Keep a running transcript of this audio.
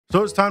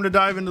So it's time to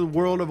dive into the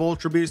world of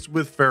Ultra Beast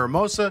with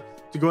Pheromosa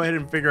to go ahead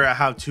and figure out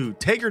how to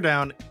take her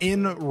down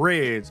in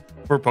raids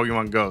for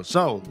Pokemon Go.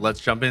 So let's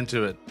jump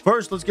into it.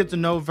 First, let's get to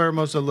know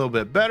Pheromosa a little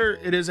bit better.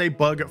 It is a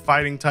bug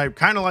fighting type,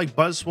 kind of like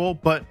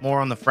Buzzwole, but more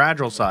on the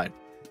fragile side.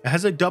 It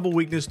has a double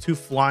weakness to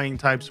flying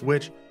types,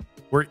 which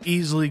we're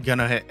easily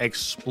gonna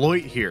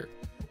exploit here.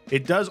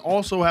 It does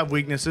also have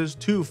weaknesses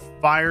to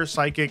fire,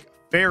 psychic,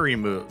 fairy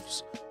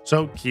moves.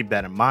 So keep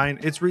that in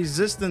mind. Its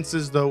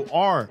resistances though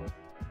are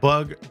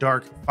bug,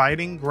 dark,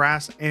 fighting,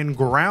 grass, and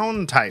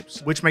ground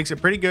types, which makes it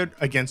pretty good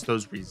against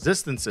those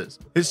resistances.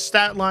 His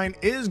stat line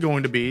is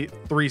going to be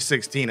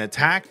 316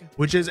 attack,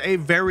 which is a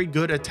very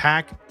good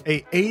attack,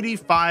 a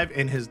 85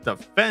 in his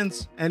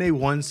defense, and a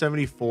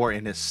 174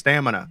 in his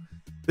stamina.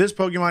 This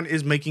Pokemon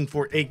is making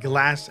for a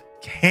glass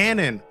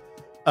cannon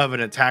of an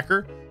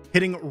attacker,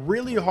 hitting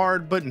really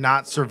hard but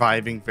not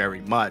surviving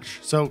very much,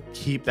 so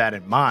keep that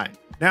in mind.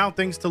 Now,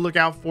 things to look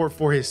out for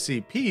his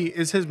CP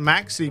is his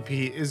max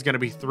CP is going to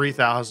be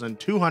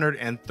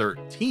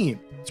 3,213.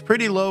 It's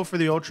pretty low for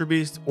the Ultra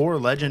Beast or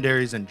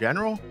legendaries in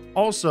general.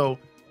 Also,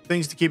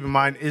 things to keep in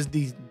mind is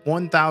the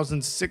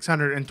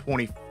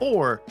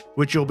 1,624,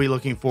 which you'll be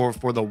looking for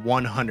the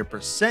 100%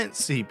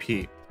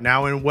 CP.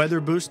 Now, in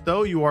weather boost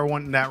though, you are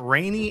wanting that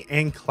rainy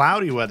and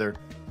cloudy weather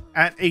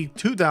at a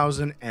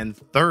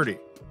 2,030.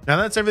 Now,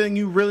 that's everything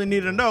you really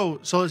need to know,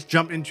 so let's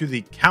jump into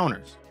the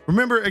counters.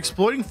 Remember,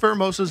 exploiting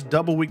Pheromosa's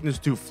double weakness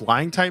to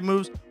flying type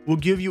moves will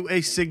give you a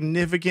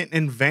significant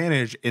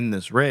advantage in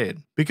this raid,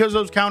 because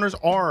those counters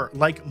are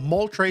like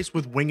Moltres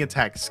with wing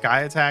attack,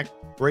 sky attack,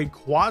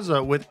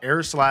 Rayquaza with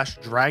air slash,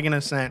 dragon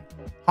ascent,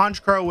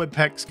 Honchkrow with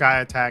peck,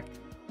 sky attack,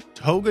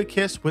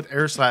 Togekiss with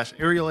air slash,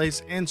 aerial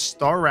ace, and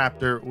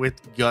Staraptor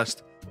with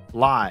gust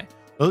fly.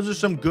 Those are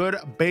some good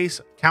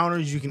base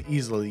counters you can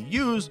easily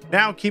use.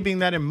 Now, keeping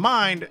that in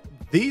mind,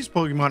 these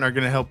Pokemon are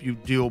going to help you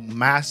deal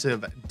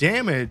massive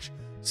damage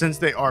since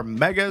they are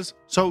megas.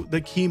 So the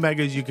key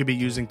megas you could be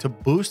using to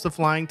boost the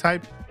flying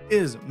type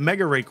is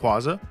Mega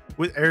Rayquaza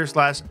with air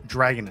slash,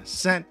 dragon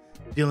ascent,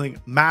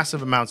 dealing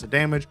massive amounts of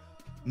damage,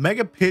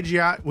 Mega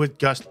Pidgeot with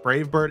gust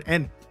brave bird,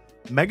 and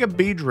Mega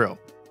Beedrill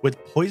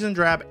with poison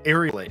jab,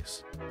 aerial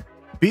ace.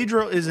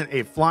 Beedrill isn't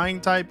a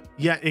flying type,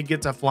 yet it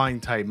gets a flying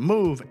type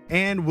move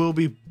and will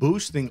be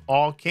boosting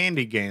all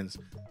candy gains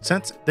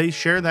since they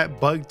share that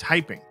bug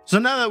typing. So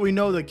now that we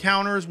know the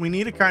counters, we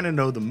need to kind of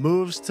know the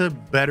moves to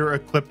better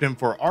equip them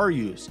for our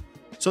use.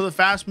 So the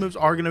fast moves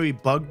are going to be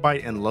Bug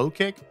Bite and Low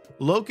Kick.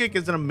 Low Kick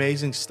is an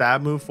amazing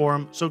stab move for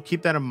him, so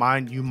keep that in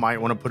mind. You might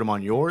want to put him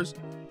on yours.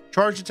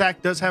 Charge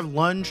Attack does have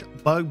Lunge,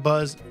 Bug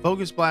Buzz,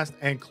 Focus Blast,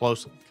 and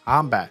Close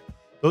Combat.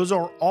 Those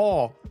are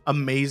all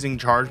amazing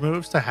charge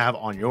moves to have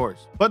on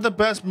yours. But the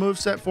best move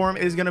set for him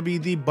is going to be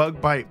the Bug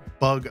Bite,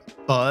 Bug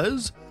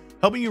Buzz,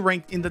 helping you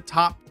rank in the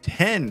top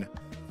 10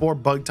 for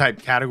bug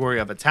type category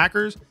of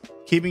attackers.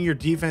 Keeping your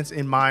defense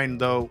in mind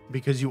though,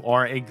 because you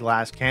are a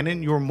glass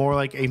cannon, you're more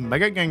like a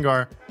Mega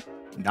Gengar,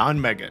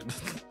 non-mega.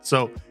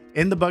 So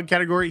in the bug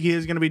category, he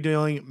is going to be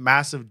dealing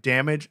massive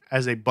damage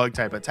as a bug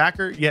type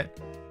attacker, yet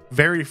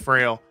very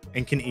frail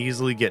and can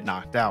easily get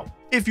knocked out.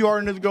 If you are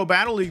into the Go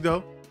Battle League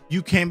though,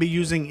 you can be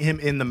using him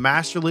in the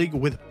Master League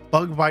with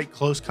Bug Bite,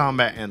 Close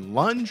Combat, and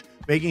Lunge,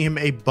 making him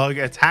a bug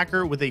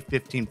attacker with a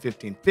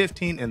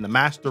 15-15-15 in the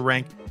Master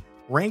rank,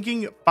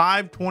 ranking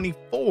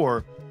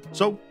 524.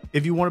 So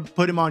if you want to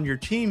put him on your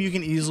team, you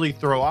can easily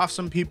throw off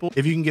some people.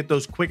 If you can get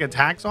those quick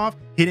attacks off,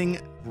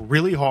 hitting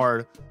really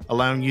hard,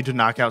 allowing you to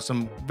knock out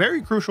some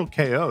very crucial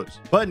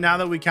KOs. But now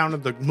that we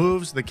counted the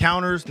moves, the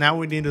counters, now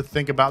we need to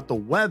think about the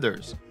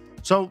weathers.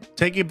 So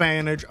take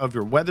advantage of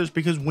your weathers,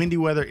 because windy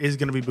weather is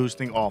going to be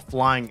boosting all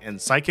flying and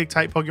psychic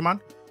type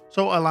Pokemon,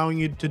 so allowing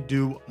you to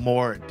do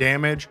more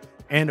damage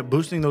and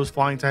boosting those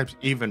flying types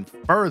even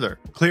further.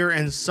 Clear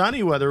and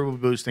sunny weather will be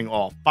boosting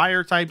all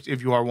fire types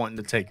if you are wanting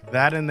to take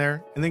that in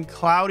there. And then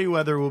cloudy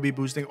weather will be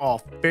boosting all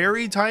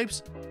fairy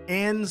types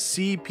and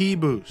CP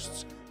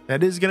boosts.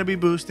 That is going to be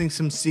boosting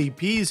some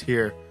CPs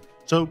here,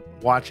 so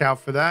watch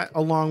out for that,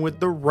 along with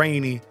the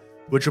rainy,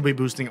 which will be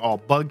boosting all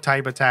bug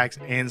type attacks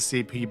and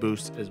CP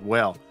boosts as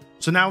well.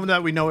 So now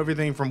that we know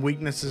everything from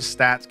weaknesses,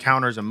 stats,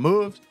 counters, and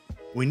moves,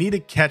 we need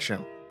to catch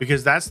him,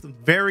 because that's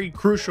very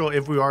crucial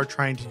if we are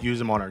trying to use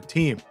them on our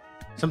team.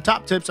 Some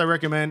top tips I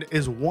recommend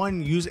is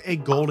 1, use a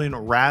golden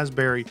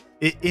raspberry.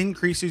 It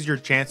increases your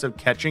chance of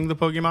catching the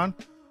Pokemon,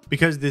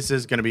 because this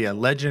is going to be a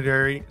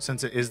legendary.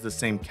 Since it is the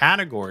same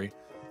category,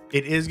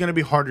 it is going to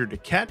be harder to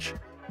catch,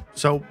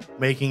 so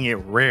making it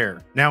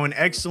rare. Now, an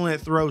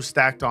excellent throw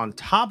stacked on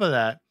top of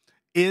that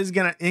is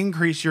going to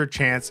increase your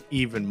chance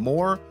even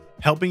more,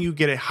 helping you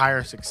get a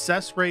higher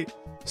success rate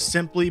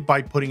simply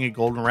by putting a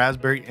golden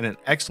raspberry in an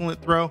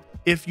excellent throw.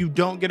 If you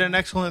don't get an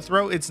excellent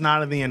throw, it's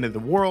not at the end of the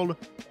world.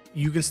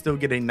 You can still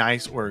get a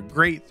nice or a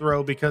great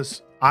throw,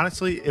 because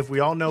honestly, if we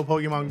all know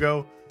Pokemon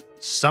Go,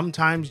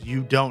 sometimes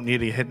you don't need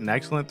to hit an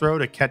excellent throw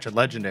to catch a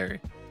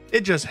legendary.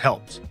 It just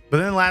helps. But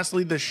then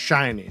lastly, the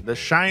shiny. The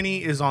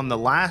shiny is on the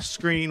last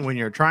screen when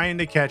you're trying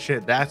to catch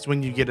it. That's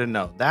when you get a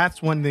know.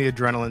 That's when the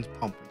adrenaline's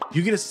pumping.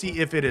 You get to see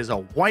if it is a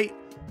white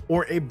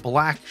or a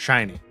black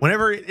shiny.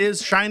 Whenever it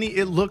is shiny,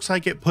 it looks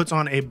like it puts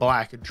on a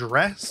black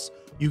dress.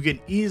 You can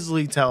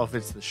easily tell if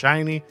it's the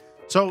shiny.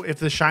 So if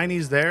the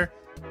shiny's there,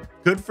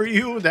 good for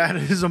you. That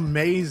is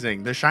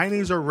amazing. The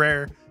shinies are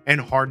rare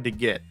and hard to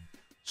get.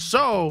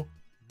 So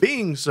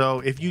being so,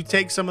 if you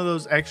take some of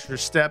those extra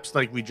steps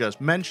like we just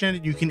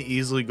mentioned, you can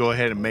easily go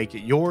ahead and make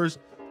it yours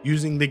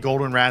using the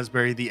golden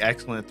raspberry, the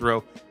excellent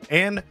throw,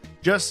 and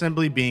just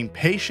simply being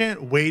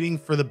patient, waiting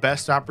for the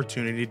best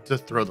opportunity to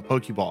throw the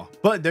Pokeball.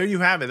 But there you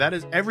have it. That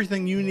is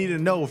everything you need to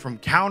know from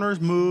counters,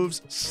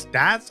 moves,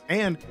 stats,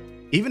 and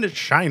even its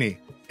shiny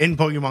in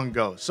Pokemon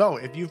Go. So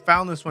if you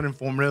found this one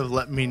informative,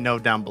 let me know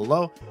down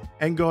below,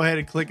 and go ahead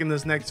and click in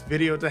this next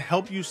video to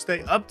help you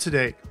stay up to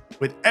date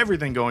with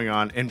everything going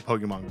on in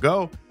Pokemon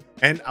Go,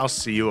 and I'll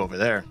see you over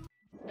there.